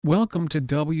Welcome to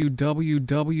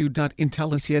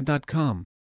www.intellicia.com.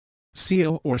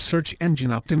 SEO or search engine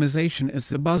optimization is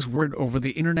the buzzword over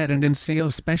the internet, and an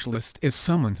SEO specialist is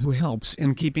someone who helps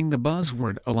in keeping the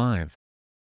buzzword alive.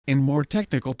 In more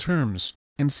technical terms,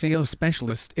 an SEO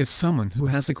specialist is someone who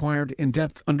has acquired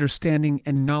in-depth understanding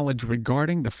and knowledge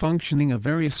regarding the functioning of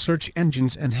various search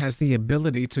engines and has the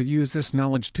ability to use this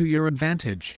knowledge to your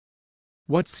advantage.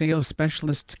 What SEO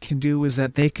specialists can do is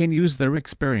that they can use their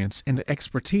experience and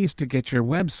expertise to get your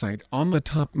website on the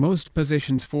topmost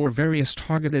positions for various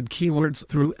targeted keywords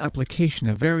through application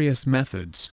of various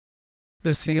methods. The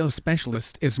SEO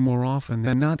specialist is more often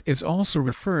than not is also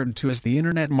referred to as the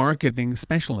Internet Marketing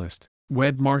Specialist,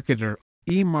 Web Marketer,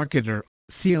 E-Marketer,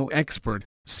 SEO Expert,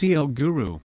 SEO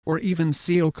Guru, or even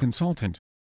SEO Consultant.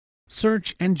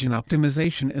 Search engine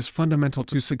optimization is fundamental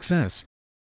to success.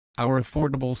 Our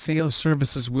affordable SEO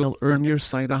services will earn your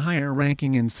site a higher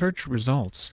ranking in search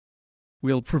results.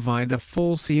 We'll provide a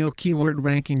full SEO keyword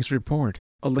rankings report,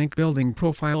 a link building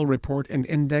profile report, and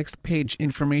indexed page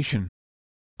information.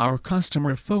 Our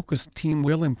customer-focused team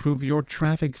will improve your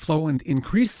traffic flow and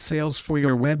increase sales for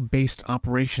your web-based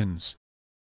operations.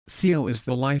 SEO is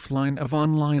the lifeline of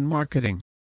online marketing.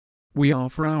 We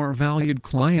offer our valued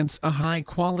clients a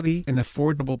high-quality and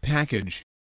affordable package.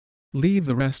 Leave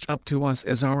the rest up to us,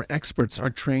 as our experts are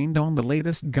trained on the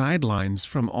latest guidelines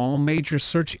from all major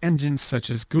search engines such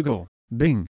as Google,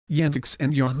 Bing, Yandex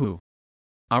and Yahoo.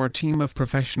 Our team of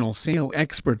professional SEO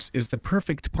experts is the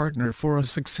perfect partner for a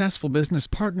successful business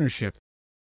partnership.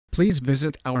 Please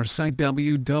visit our site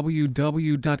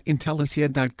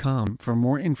www.intellicia.com for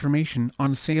more information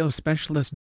on SEO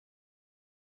specialists.